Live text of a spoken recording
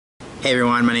Hey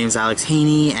everyone, my name is Alex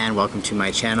Haney and welcome to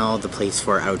my channel, the place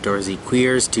for outdoorsy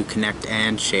queers to connect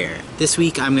and share. This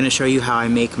week I'm going to show you how I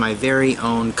make my very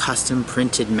own custom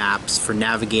printed maps for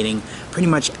navigating pretty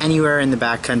much anywhere in the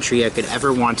backcountry I could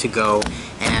ever want to go,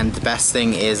 and the best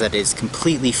thing is that it's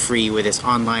completely free with this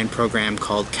online program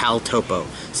called CalTopo,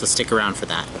 so stick around for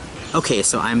that. Okay,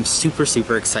 so I'm super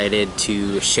excited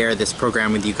to share this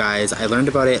program with you guys. I learned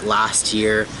about it last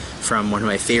year from one of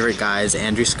my favorite guys,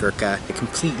 Andrew Skirka. It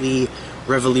completely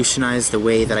revolutionized the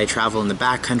way that I travel in the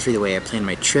backcountry, the way I plan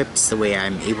my trips, the way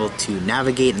I'm able to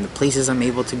navigate and the places I'm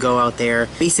able to go out there.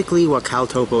 Basically what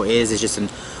CalTopo is just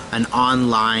an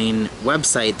online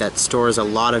website that stores a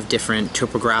lot of different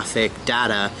topographic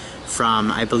data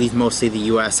from, I believe, mostly the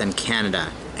US and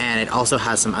Canada. And it also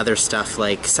has some other stuff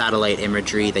like satellite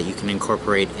imagery that you can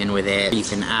incorporate in with it. You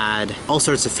can add all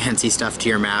sorts of fancy stuff to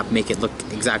your map, make it look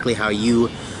exactly how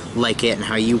you like it and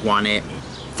how you want it.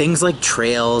 Things like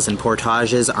trails and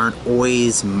portages aren't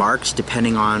always marked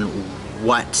depending on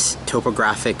what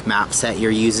topographic map set you're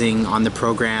using on the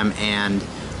program and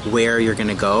where you're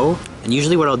gonna go. And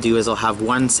usually what I'll do is I'll have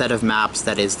one set of maps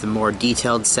that is the more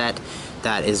detailed set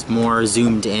that is more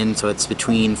zoomed in, so it's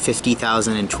between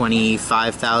 50,000 and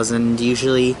 25,000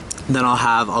 usually. Then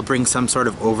I'll bring some sort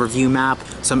of overview map.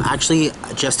 So I'm actually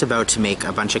just about to make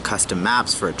a bunch of custom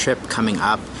maps for a trip coming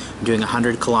up. I'm doing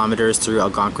 100 kilometers through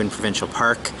Algonquin Provincial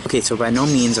Park. Okay, so by no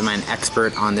means am I an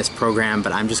expert on this program,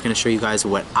 but I'm just gonna show you guys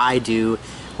what I do,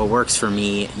 what works for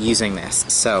me using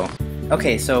this.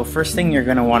 Okay, so first thing you're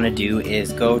going to want to do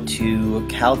is go to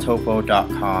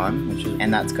caltopo.com,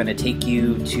 and that's going to take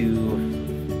you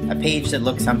to a page that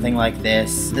looks something like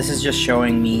this. This is just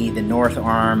showing me the north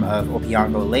arm of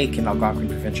Opiongo Lake in Algonquin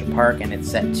Provincial Park, and it's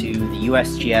set to the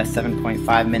USGS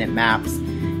 7.5 minute maps.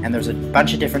 And there's a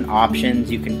bunch of different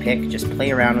options you can pick. Just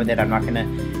play around with it. I'm not going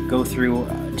to go through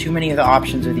too many of the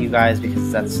options with you guys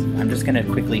because I'm just going to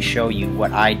quickly show you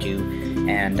what I do.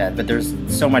 But there's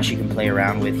so much you can play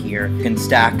around with here. You can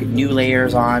stack new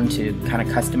layers on to kind of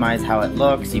customize how it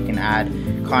looks. You can add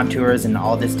contours and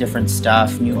all this different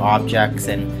stuff, new objects,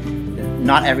 and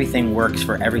not everything works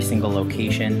for every single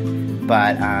location.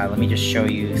 But let me just show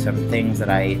you some things that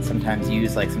I sometimes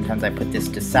use. Like sometimes I put this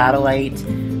to satellite,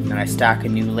 then I stack a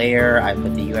new layer. I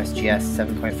put the USGS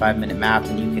 7.5 minute maps,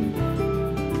 and you can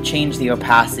change the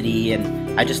opacity,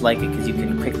 and I just like it because you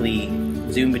can quickly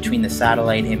zoom between the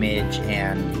satellite image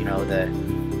and, you know, the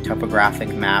topographic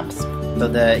maps. So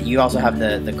you also have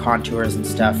the contours and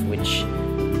stuff which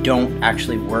don't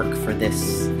actually work for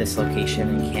this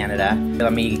location in Canada.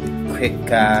 Let me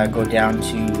go down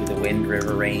to the Wind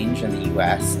River Range in the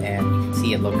US, and you can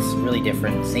see it looks really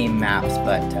different. Same maps,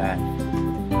 but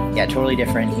yeah, totally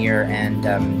different here. And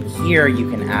here you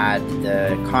can add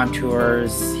the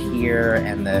contours here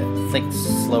and the flicked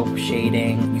slope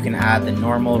shading. You can add the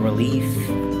normal relief,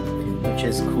 which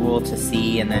is cool to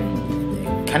see, and then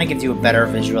it kind of gives you a better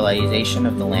visualization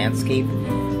of the landscape.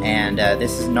 And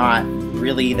this is not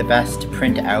really the best to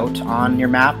print out on your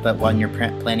map, but when you're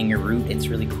planning your route, it's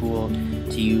really cool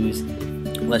to use.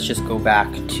 Let's just go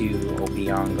back to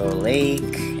Opiongo Lake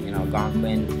in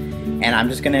Algonquin, and I'm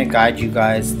just going to guide you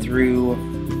guys through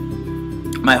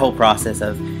my whole process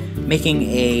of making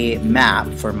a map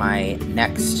for my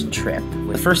next trip.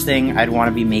 The first thing I'd want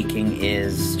to be making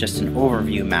is just an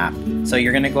overview map. So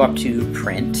you're going to go up to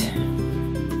print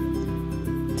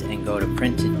and go to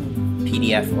printed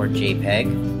PDF or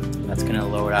JPEG. That's going to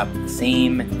load up the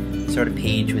same sort of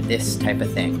page with this type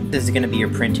of thing. This is going to be your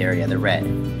print area, the red.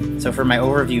 So for my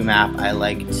overview map, I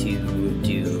like to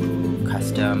do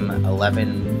custom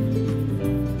 11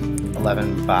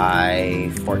 by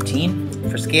 14.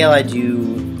 For scale, I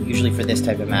do usually for this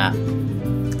type of map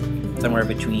somewhere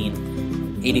between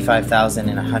 85,000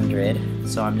 and 100.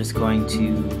 So I'm just going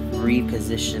to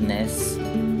reposition this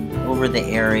over the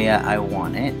area I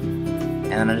want it,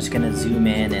 and then I'm just going to zoom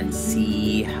in and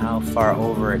see how far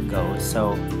over it goes.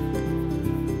 So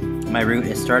my route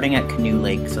is starting at Canoe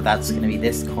Lake, so that's going to be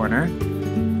this corner.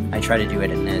 I try to do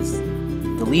it in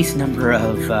the least number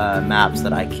of maps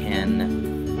that I can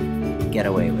get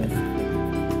away with.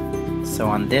 So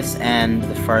on this end,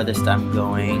 the farthest I'm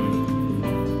going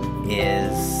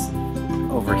is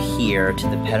over here to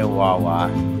the Petawawa.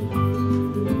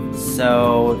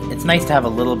 So it's nice to have a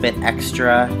little bit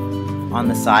extra on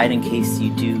the side in case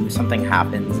something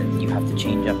happens and you have to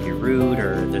change up your route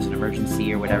or there's an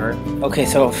emergency or whatever. Okay,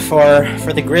 so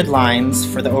for the grid lines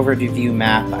for the overview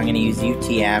map, I'm going to use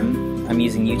UTM. I'm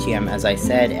using UTM as I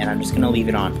said, and I'm just going to leave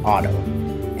it on auto.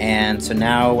 And so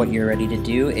now what you're ready to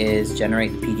do is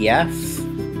generate the PDF,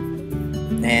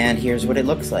 and here's what it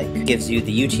looks like. It gives you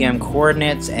the UTM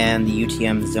coordinates and the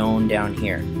UTM zone down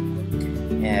here.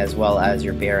 as well as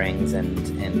your bearings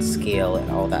and scale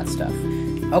and all that stuff.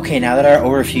 Okay, now that our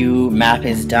overview map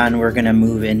is done, we're going to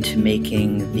move into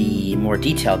making the more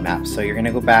detailed map. So you're going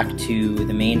to go back to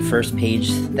the main first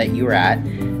page that you were at,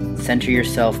 center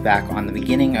yourself back on the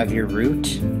beginning of your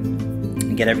route,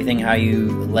 get everything how you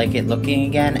like it looking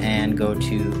again, and go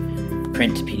to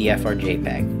print PDF or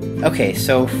JPEG. Okay,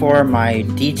 so for my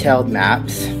detailed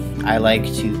maps, I like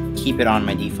to keep it on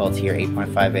my default here,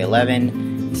 8.5 by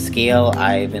 11. Scale,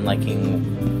 I've been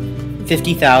liking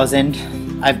 50,000.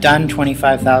 I've done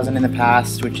 25,000 in the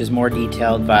past, which is more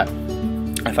detailed, but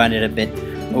I find it a bit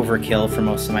overkill for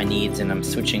most of my needs, and I'm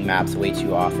switching maps way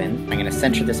too often. I'm going to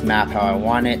center this map how I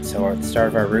want it. So the start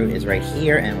of our route is right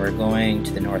here, and we're going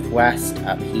to the northwest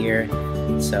up here.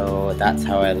 So that's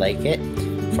how I like it.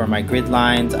 For my grid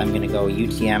lines, I'm going to go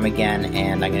UTM again,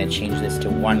 and I'm going to change this to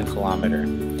 1 kilometer.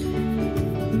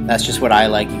 That's just what I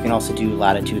like. You can also do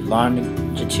latitude,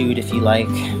 longitude if you like.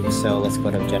 So let's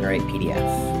go to generate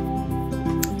PDF.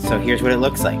 So here's what it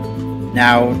looks like.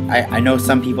 Now, I know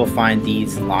some people find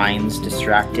these lines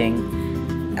distracting.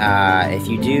 If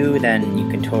you do, then you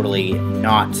can totally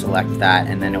not select that,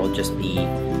 and then it will just be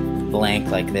blank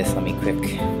like this. Let me quick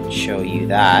show you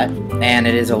that. And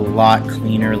it is a lot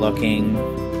cleaner looking.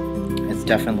 It's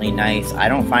definitely nice. I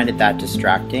don't find it that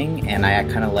distracting, and I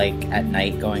kind of like at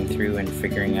night going through and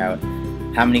figuring out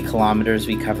how many kilometers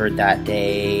we covered that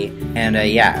day. And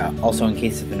yeah, also in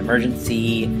case of an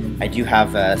emergency, I do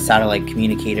have a satellite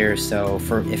communicator, so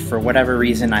if for whatever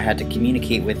reason I had to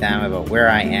communicate with them about where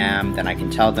I am, then I can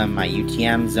tell them my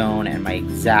UTM zone and my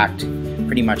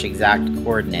pretty much exact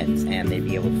coordinates, and they'd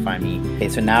be able to find me. Okay,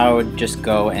 so now I would just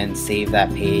go and save that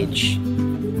page.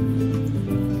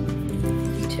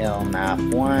 Detail map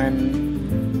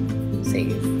 1,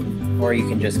 save. Or you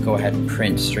can just go ahead and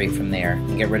print straight from there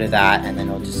and get rid of that, and then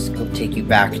it'll just take you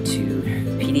back to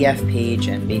PDF page.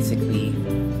 And basically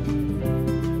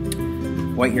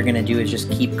what you're going to do is just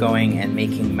keep going and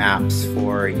making maps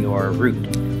for your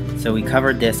route. So we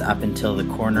covered this up until the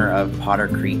corner of Potter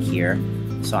Creek here,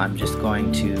 so I'm just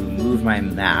going to move my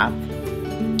map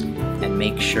and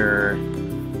make sure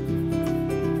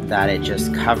that it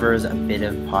just covers a bit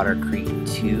of Potter Creek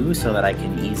too, so that I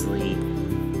can easily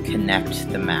connect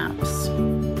the maps.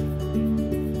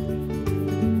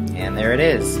 And there it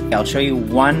is. I'll show you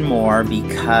one more,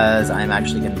 because I'm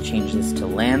actually going to change this to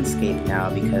landscape now,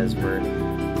 because we're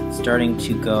starting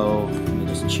to go. Let me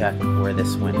just check where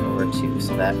this went over to.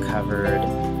 So that covered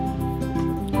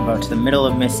about to the middle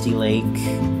of Misty Lake.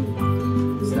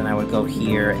 So then I would go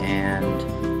here and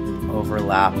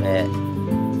overlap it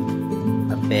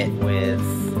a bit with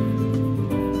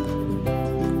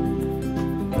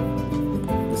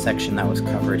section that was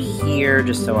covered here,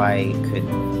 just so I could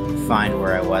find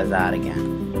where I was at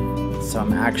again. So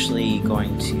I'm actually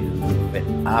going to move it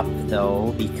up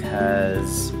though,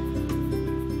 because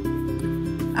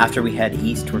after we head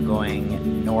east, we're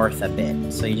going north a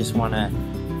bit. So you just want to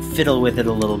fiddle with it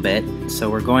a little bit. So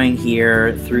we're going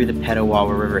here through the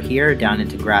Petawawa River here, down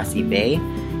into Grassy Bay,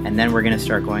 and then we're going to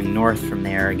start going north from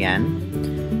there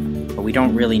again. But we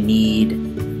don't really need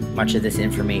much of this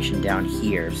information down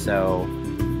here. So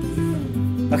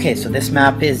okay, so this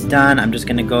map is done. I'm just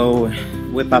going to go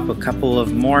whip up a couple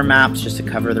of more maps just to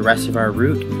cover the rest of our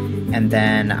route, and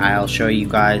then I'll show you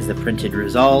guys the printed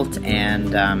result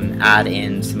and add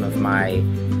in some of my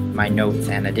notes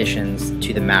and additions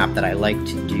to the map that I like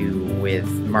to do with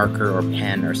marker or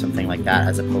pen or something like that,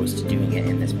 as opposed to doing it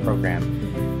in this program,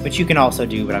 which you can also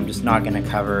do, but I'm just not going to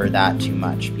cover that too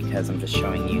much because I'm just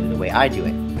showing you the way I do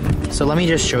it. So let me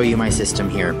just show you my system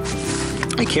here.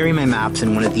 I carry my maps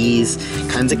in one of these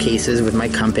kinds of cases with my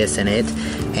compass in it,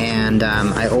 and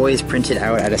I always print it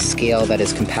out at a scale that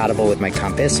is compatible with my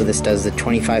compass. So this does the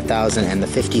 25,000 and the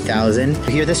 50,000.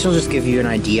 Here, this will just give you an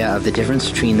idea of the difference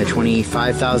between the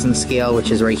 25,000 scale, which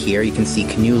is right here. You can see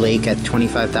Canoe Lake at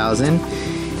 25,000,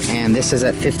 and this is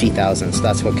at 50,000. So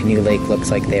that's what Canoe Lake looks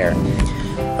like there.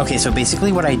 Okay, so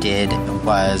basically what I did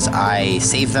was I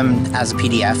saved them as a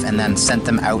PDF and then sent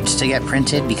them out to get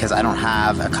printed, because I don't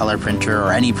have a color printer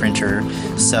or any printer.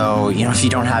 So, you know, if you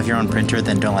don't have your own printer,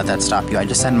 then don't let that stop you. I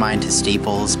just send mine to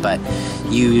Staples, but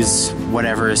use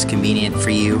whatever is convenient for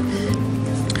you.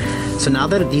 So now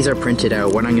that these are printed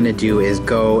out, what I'm going to do is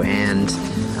go and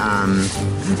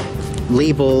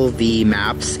label the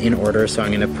maps in order. So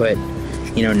I'm going to put,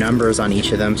 you know, numbers on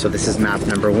each of them. So this is map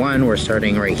number 1. We're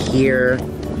starting right here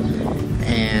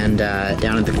and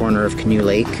down at the corner of Canoe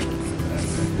Lake.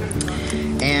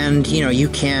 And, you know, you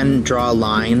can draw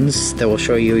lines that will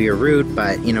show you your route,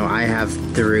 but, you know, I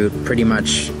have the route pretty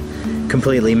much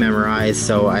completely memorized,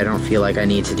 so I don't feel like I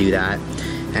need to do that.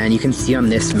 And you can see on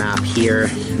this map here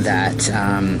that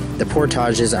the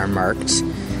portages are marked.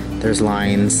 There's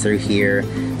lines through here.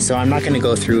 So I'm not going to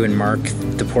go through and mark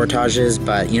the portages,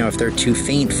 but you know, if they're too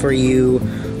faint for you,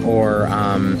 or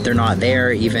they're not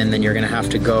there even, then you're going to have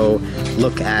to go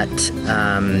look at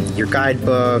your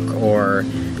guidebook, or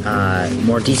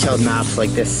more detailed maps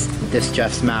like this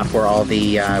Jeff's map where all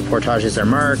the portages are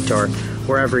marked, or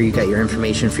wherever you get your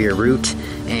information for your route,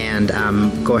 and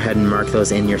go ahead and mark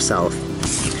those in yourself.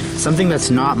 Something that's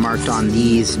not marked on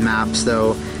these maps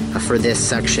though for this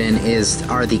section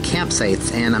are the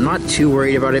campsites, and I'm not too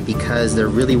worried about it because they're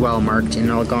really well marked in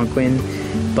Algonquin,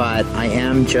 but I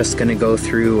am just going to go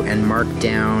through and mark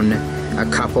down a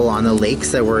couple on the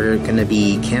lakes that we're going to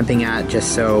be camping at,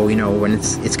 just so you know when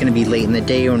it's going to be late in the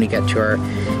day when we get to our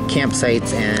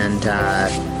campsites, and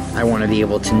I want to be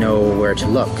able to know where to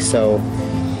look. So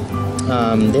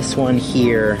this one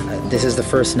here, this is the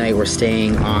first night we're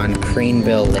staying on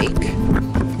Craneville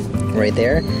Lake, right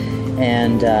there.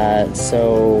 And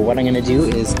so what I'm going to do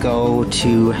is go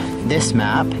to this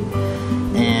map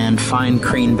and find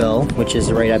Craneville, which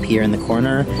is right up here in the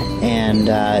corner,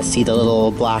 and see the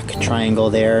little black triangle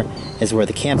there is where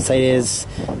the campsite is.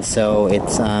 So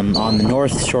it's on the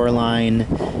north shoreline,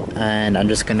 and I'm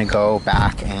just going to go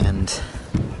back and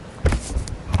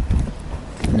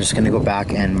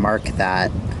mark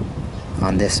that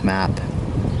on this map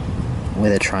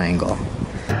with a triangle.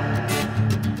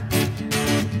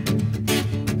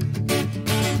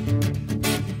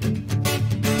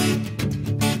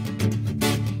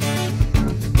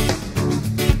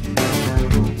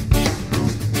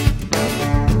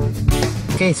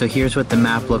 Okay, so here's what the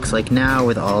map looks like now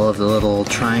with all of the little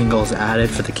triangles added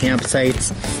for the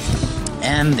campsites.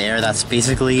 And that's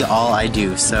basically all I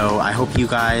do. So I hope you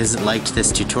guys liked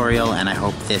this tutorial, and I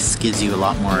hope this gives you a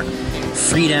lot more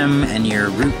freedom in your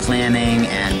route planning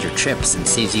and your trips, and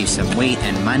saves you some weight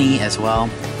and money as well.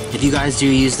 If you guys do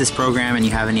use this program and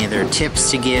you have any other tips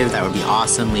to give, that would be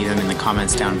awesome. Leave them in the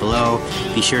comments down below.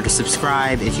 Be sure to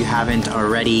subscribe if you haven't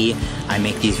already. I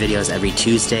make these videos every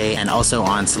Tuesday, and also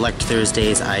on select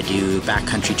Thursdays I do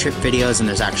backcountry trip videos, and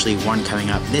there's actually one coming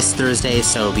up this Thursday,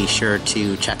 so be sure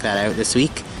to check that out this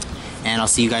week. And I'll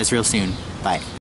see you guys real soon. Bye.